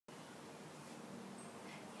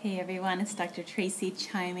Hey everyone, it's Dr. Tracy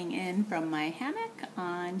chiming in from my hammock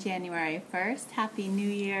on January 1st. Happy New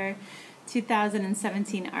Year.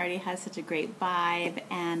 2017 already has such a great vibe,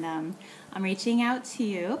 and I'm reaching out to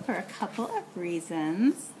you for a couple of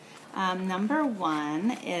reasons. Number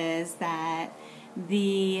one is that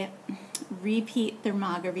the repeat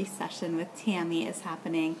thermography session with Tammy is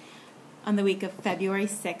happening on the week of February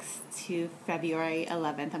 6th to February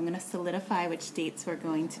 11th. I'm going to solidify which dates we're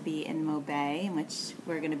going to be in Mobay and which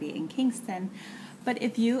we're going to be in Kingston. But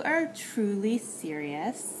if you are truly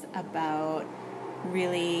serious about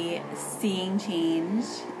really seeing change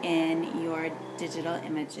in your digital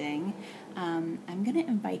imaging, I'm going to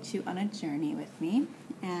invite you on a journey with me.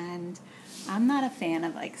 And I'm not a fan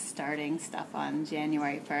of starting stuff on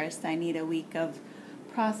January 1st. I need a week of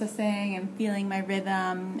processing and feeling my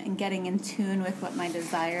rhythm and getting in tune with what my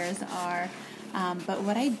desires are. But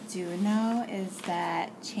what I do know is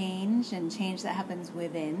that change that happens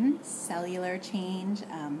within, cellular change,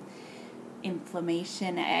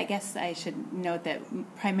 inflammation. I guess I should note that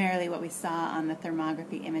primarily what we saw on the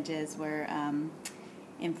thermography images were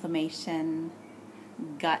inflammation,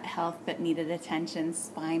 gut health that needed attention,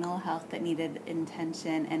 spinal health that needed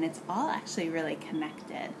attention, and it's all actually really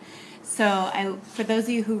connected. So for those of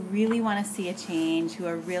you who really want to see a change, who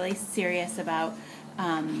are really serious about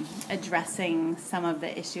addressing some of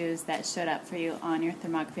the issues that showed up for you on your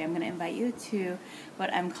thermography, I'm going to invite you to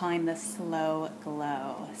what I'm calling the slow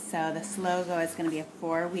glow. So the slow glow is going to be a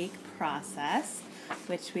 4-week process,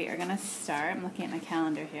 which we are going to start, I'm looking at my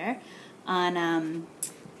calendar here, on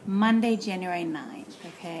Monday, January 9th,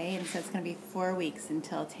 okay? And so it's going to be 4 weeks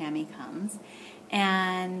until Tammy comes.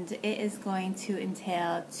 And it is going to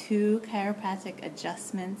entail 2 chiropractic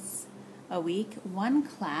adjustments a week, 1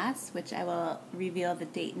 class, which I will reveal the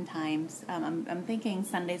date and times. I'm thinking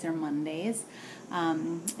Sundays or Mondays,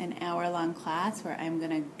 an hour-long class where I'm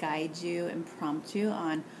going to guide you and prompt you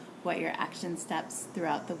on what your action steps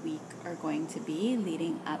throughout the week are going to be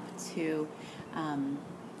leading up to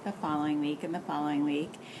the following week and the following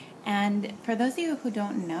week. And for those of you who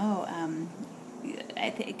don't know, I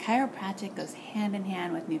think chiropractic goes hand in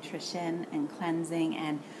hand with nutrition and cleansing.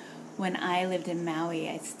 And when I lived in Maui,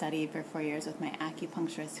 I studied for 4 years with my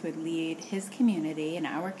acupuncturist who would lead his community and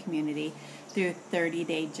our community through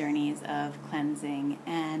 30-day journeys of cleansing.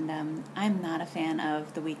 And I'm not a fan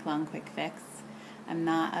of the week-long quick fix. I'm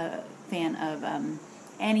not a fan of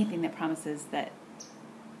anything that promises that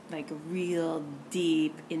real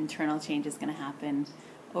deep internal change is going to happen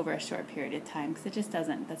over a short period of time, because it just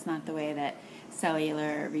doesn't. That's not the way that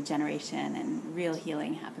cellular regeneration and real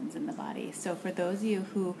healing happens in the body. So for those of you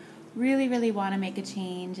who really, really want to make a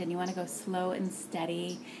change and you want to go slow and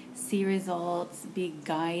steady, see results, be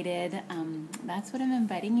guided, that's what I'm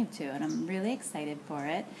inviting you to, and I'm really excited for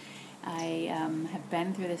it. I have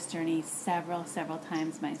been through this journey several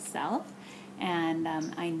times myself, and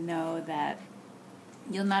I know that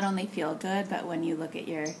you'll not only feel good, but when you look at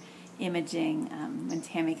your imaging, when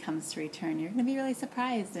Tammy comes to return, you're going to be really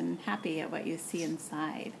surprised and happy at what you see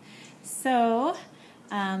inside. So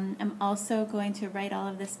I'm also going to write all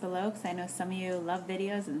of this below, because I know some of you love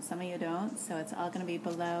videos and some of you don't, so it's all going to be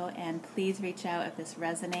below. And please reach out if this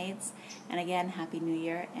resonates. And again, Happy New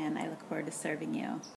Year, and I look forward to serving you.